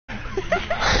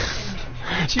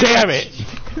Damn it!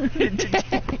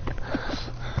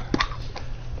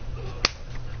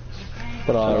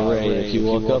 But Ray, if you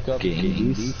look up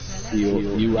games,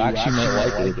 you actually might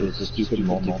like it if it's a stupid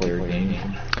multiplayer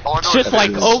game. It's just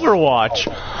like Overwatch.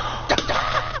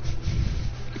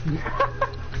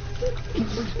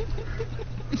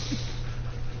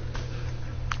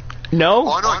 No?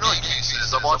 Oh, I know what Case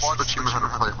is. I've watched the Achievement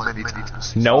Hunter play many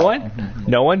times. No one?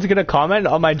 No one's gonna comment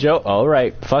on my joke?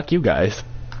 Alright, fuck you guys.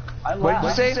 What did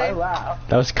you say? That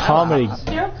was comedy.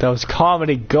 That was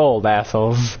comedy gold,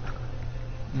 assholes.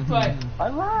 What? I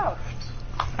laughed.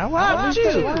 I laughed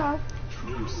too.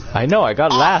 I know, I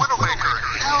got last. Widowmaker.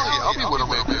 Hell yeah, I'll be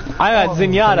Widowmaker. I got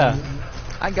Zenyatta.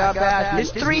 I got bad.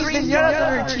 There's 3 Zenyatas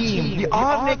on our team. The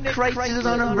Omnic Crisis is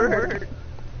on a bird.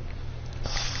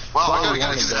 Wow, I gotta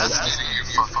get his ass to you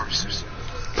fuckers.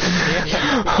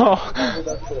 Oh.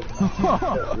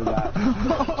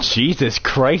 Jesus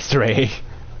Christ, Ray.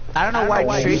 I don't know why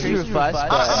Tracy was fussed,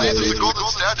 but... There's a golden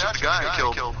statue of the guy I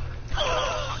killed.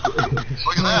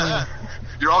 Look at that.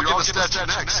 You're all getting a statue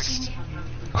next.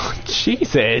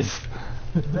 Jesus.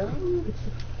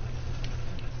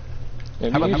 How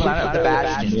about Planet of the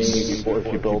Bastions?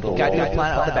 Gotta do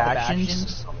Planet of the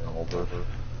Bastions?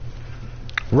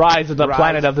 Rise of the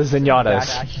Planet of the Zenyatas.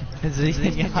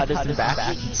 Zenyatas and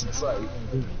Bastions.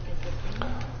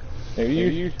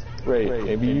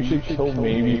 Maybe you should kill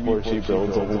me before she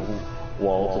builds a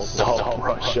wall to stop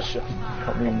Russia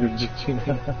coming to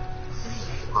China.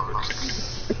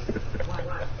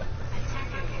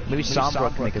 Maybe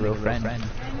Sombra can make a real friend.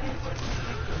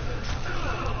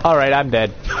 Alright, I'm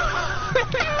dead.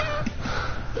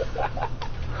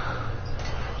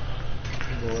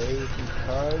 Boys,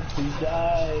 cards, please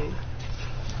die.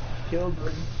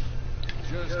 Children.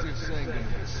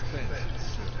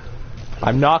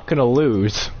 I'm not gonna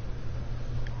lose.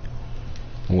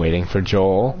 I'm waiting for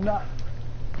Joel.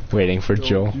 Waiting for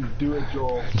Joel. You do it,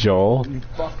 Joel. Joel. You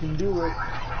fucking do it.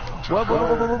 What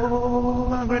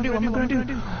am I gonna do? What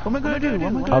am I gonna do?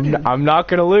 I'm not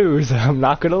gonna lose. I'm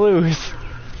not gonna lose.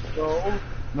 No,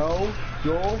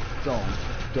 Joel,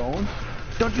 don't.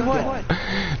 Don't do what?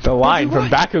 The line from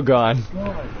Bakugan.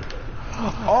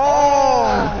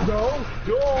 Oh! No,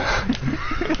 Joel.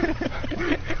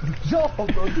 Joel,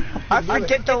 I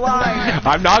forget the line.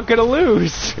 I'm not gonna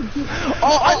lose.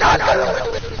 Oh, no.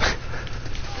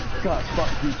 God,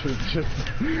 fuck you, Church.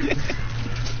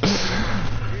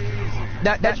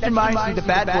 That reminds me of the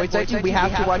Bad Boys. I think we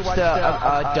have to watch the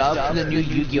dub for the new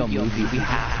Yu-Gi-Oh movie. We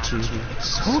have to.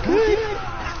 So good.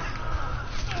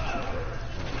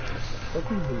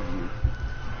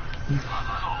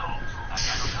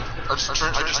 I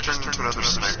just turned into another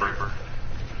sniper.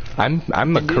 I'm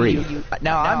McCree.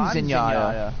 Now I'm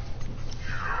Zenyatta.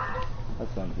 That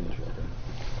sounds interesting.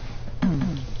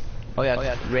 Oh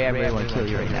yeah, Ray, I really want to kill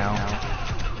you right now.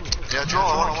 Yeah, Joel,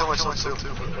 I want to kill myself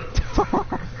too.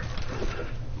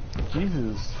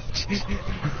 Jesus.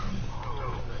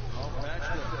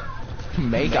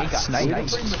 May got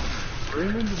sniped.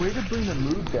 Raymond, way to bring the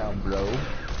mood down, bro.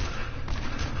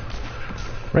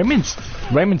 Raymond's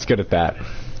good at that.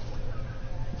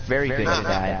 Very good at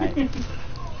that.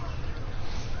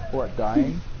 What,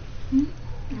 dying?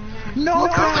 No,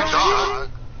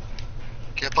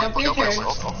 Can't play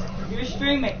myself. You're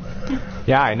streaming.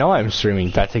 Yeah, I know I'm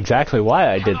streaming. That's exactly why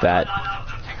I did that.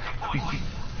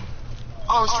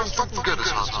 Oh, it's just fucking good as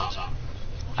hell.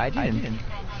 I didn't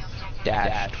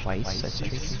dash twice. That's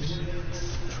tricky.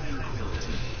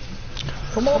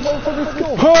 Come on, motherfuckers,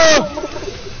 go!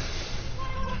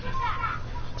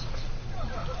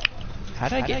 How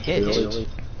did I get hit?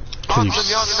 I'm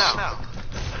young now.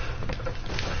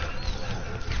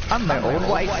 I'm my old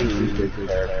wife.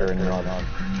 Character and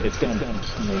it's gonna make me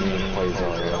play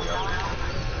Zarya.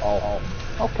 Oh,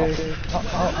 okay.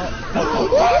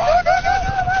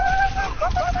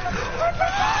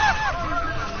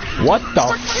 What the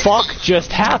fuck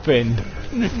just happened?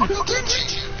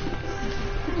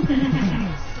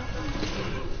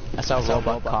 I saw a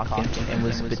robot cocking and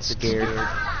was a bit scared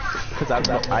because I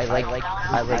like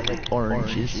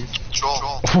oranges.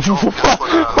 Joel.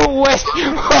 Wait,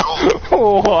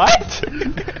 what?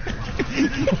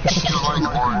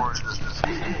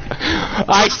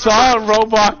 I saw a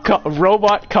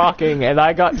robot cocking and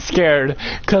I got scared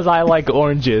because I like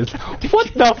oranges.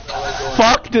 What the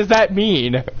fuck does that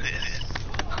mean?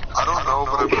 I don't know,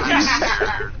 but I'm really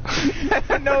scared. I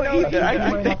don't know either.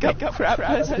 I pick up crap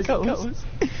as it goes.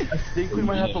 I think we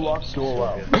might have to lock Joel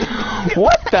out.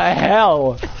 What the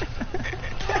hell?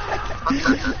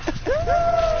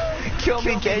 Kill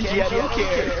me, Genji, I don't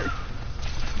care.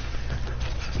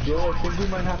 Joe, I think we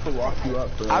might have to lock you up,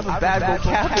 bro. I'm a bad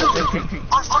vocabulary.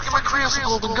 I'm fucking my Korean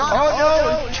golden gun. Oh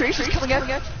no! Tracer's coming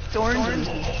at the orange.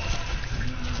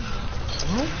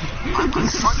 I'm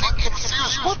fucking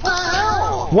confused. What the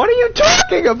hell? What are you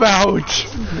talking about?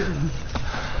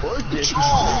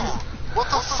 Joel, what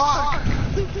the fuck?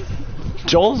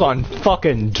 Joel's on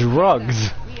fucking drugs.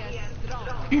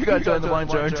 You guys are the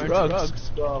ones that are on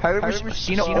drugs. Have you ever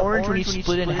seen an orange when you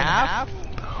split in half?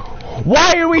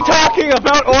 Why are we talking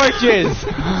about oranges?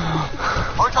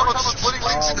 Are we talking about splitting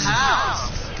things in half?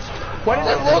 What does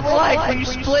it look like when you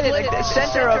split it, like the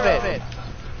center of it?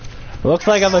 Looks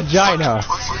like a vagina.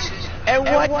 And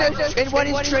what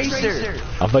is Tracer?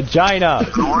 A vagina.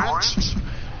 Orange?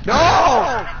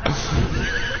 No!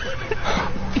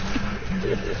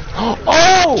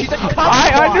 Oh! She's a kumquat.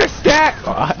 I understand!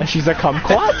 She's a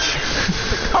kumquat?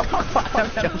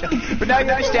 But now you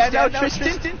understand now,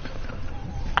 Tristan?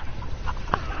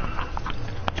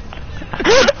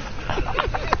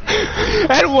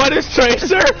 And what is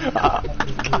Tracer?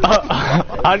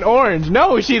 An orange.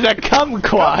 No, she's a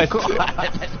kumquat.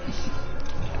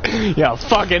 You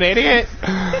fucking idiot.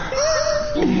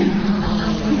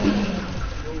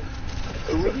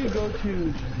 Where do you go to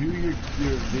view your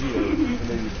videos and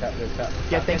then you tap?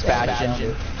 Yeah, thanks,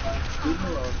 Bastion.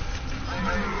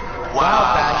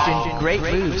 Wow, Bastion, great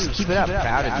moves. Keep it up,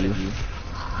 proud of you.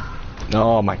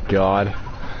 Oh my god.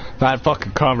 That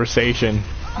fucking conversation.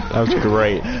 That was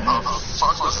great. What the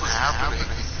fuck was happening?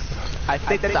 I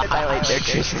think that's a highlight there,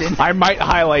 Tristan. I might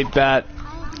highlight that.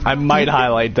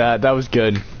 That was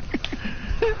good.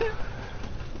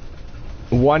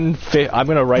 I'm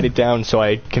gonna write it down so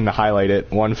I can highlight it.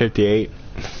 158.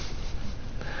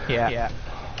 Yeah.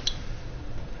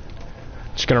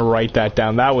 Just gonna write that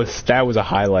down. That was a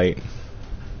highlight.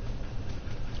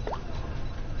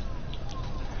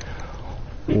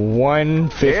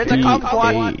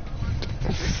 158.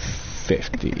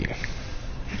 50.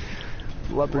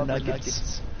 Rubber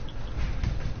nuggets.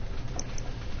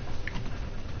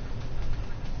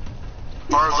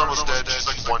 Mara's almost dead. She's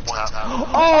like one tap.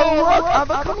 Oh, look! I'm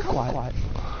a kumquat.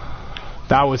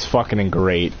 That was fucking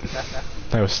great.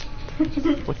 That was.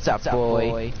 What's up,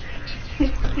 boy? Who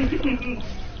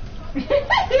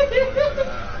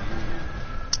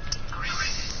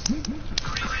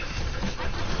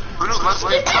knows? Let's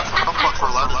make Kumquat for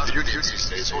a lot of video games these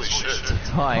days. Holy shit.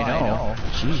 Oh, I know.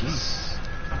 Jeez.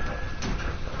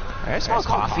 I smell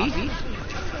coffee.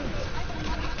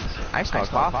 I smell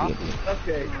coffee.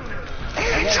 Okay.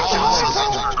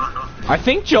 I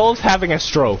think Joel's having a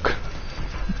stroke.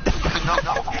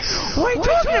 What are you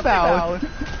talking about?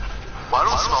 Well, I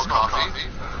don't smell coffee.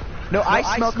 No, I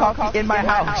smell coffee in my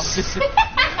house.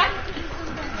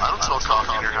 I don't smell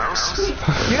coffee in your house.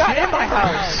 You're not in my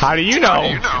house. How do you know?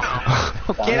 You know.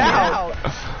 Get out.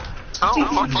 Oh,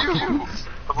 fuck you.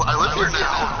 I live here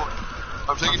now.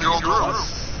 I'm taking your old room.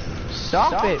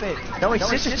 Stop it. No, my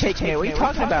sister's taking it. What are you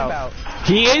talking about?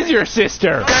 He is your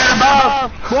sister.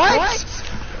 What?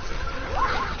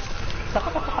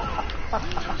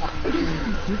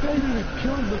 You guys are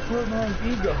killing the poor man's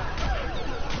ego.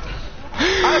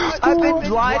 I've been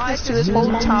driving this to this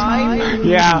whole time.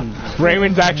 Yeah,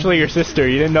 Raymond's actually your sister.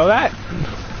 You didn't know that?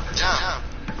 Yeah.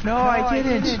 No, I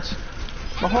didn't.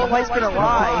 My whole life's been a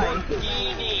lie.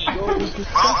 Well,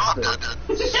 I'm not dead.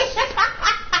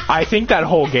 I think that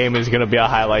whole game is gonna be a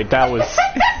highlight. That was. I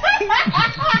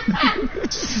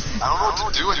don't know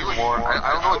what to do anymore.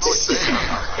 I don't know what to say.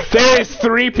 There is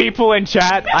 3 people in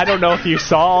chat. I don't know if you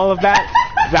saw all of that.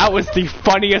 That was the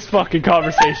funniest fucking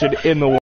conversation in the world.